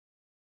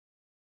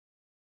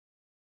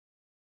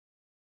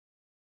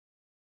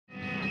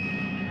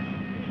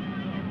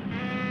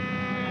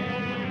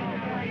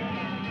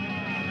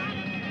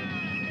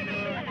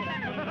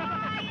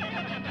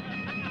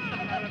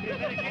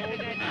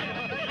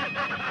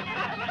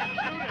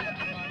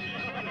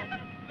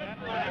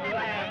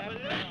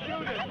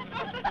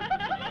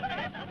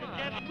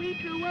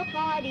more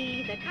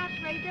parties, the cops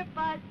raised a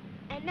fuss,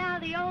 and now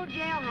the old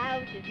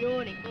jailhouse is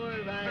yawning for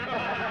a run.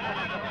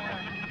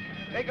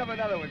 Make up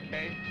another one,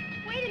 Kay.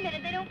 Wait a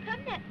minute, they don't come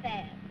that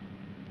fast.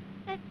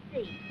 Let's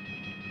see.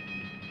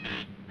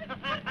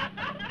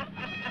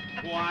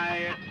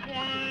 Quiet,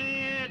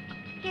 quiet.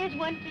 Here's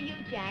one for you,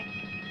 Jack.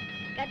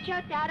 Got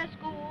chucked out of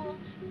school,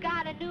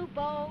 got a new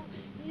beau.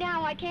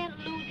 Now I can't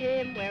lose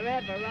him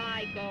wherever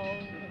I go.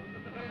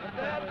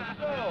 That's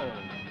so.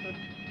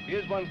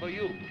 Here's one for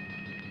you.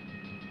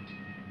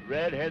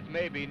 Redheads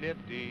may be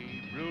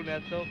nifty,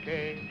 brunettes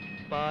okay,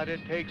 but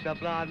it takes a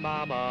blonde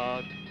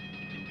mama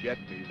to get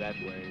me that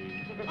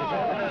way.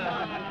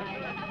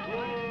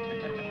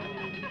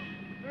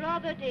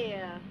 Brother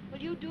dear, will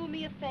you do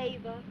me a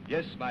favor?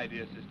 Yes, my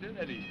dear sister,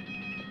 Eddie.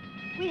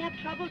 We have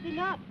troubles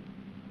enough.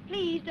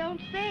 Please don't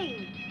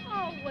sing.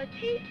 Oh, was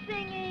he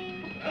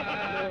singing?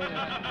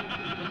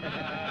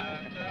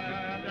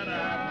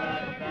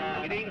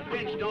 Getting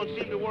Finch don't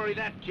seem to worry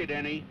that kid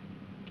any.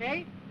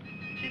 Kay?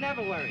 She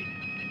never worried.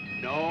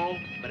 No,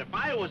 but if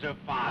I was her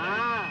father...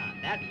 Ah,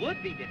 that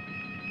would be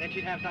different. Then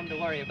she'd have something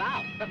to worry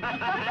about.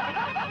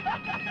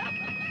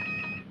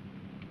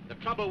 The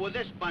trouble with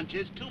this bunch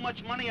is too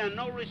much money and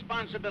no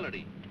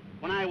responsibility.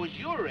 When I was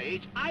your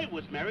age, I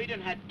was married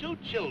and had 2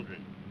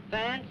 children.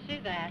 Fancy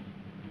that.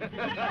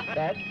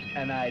 That's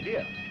an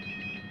idea.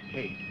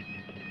 Kate.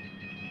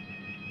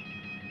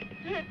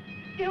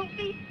 Don't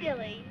be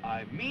silly.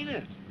 I mean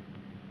it.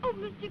 Oh,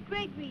 Mr.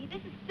 Gregory,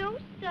 this is so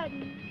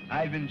sudden.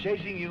 I've been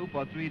chasing you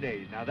for 3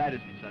 days. Now that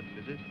isn't sudden,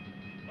 is it?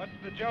 What's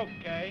the joke,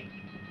 Kay?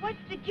 What's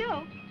the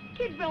joke?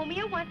 Kid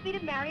Romeo wants me to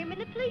marry him in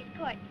the police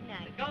court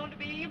tonight. There's going to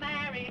be a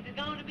marriage, there's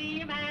going to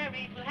be a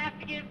marriage. We'll have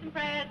to give some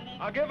presents.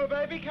 I'll give a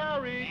baby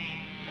carriage.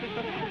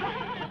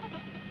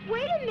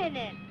 Wait a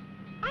minute.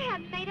 I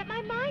haven't made up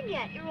my mind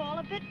yet. You're all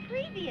a bit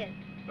previous.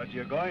 But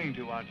you're going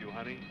to, aren't you,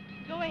 honey?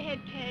 Go ahead,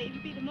 Kay.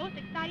 It'll be the most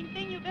exciting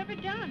thing you've ever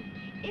done.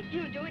 If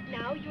you do it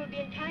now, you'll be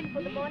in time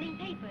for the morning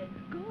papers.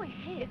 Go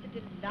ahead. It's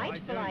a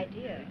delightful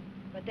idea.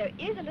 But there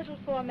is a little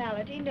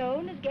formality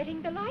known as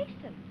getting the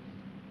license.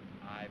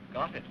 I've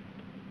got it.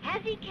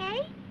 Has he,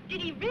 Kay?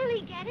 Did he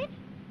really get it?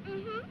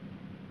 Mm-hmm.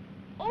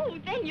 Oh,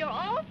 then you're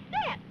all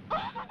set.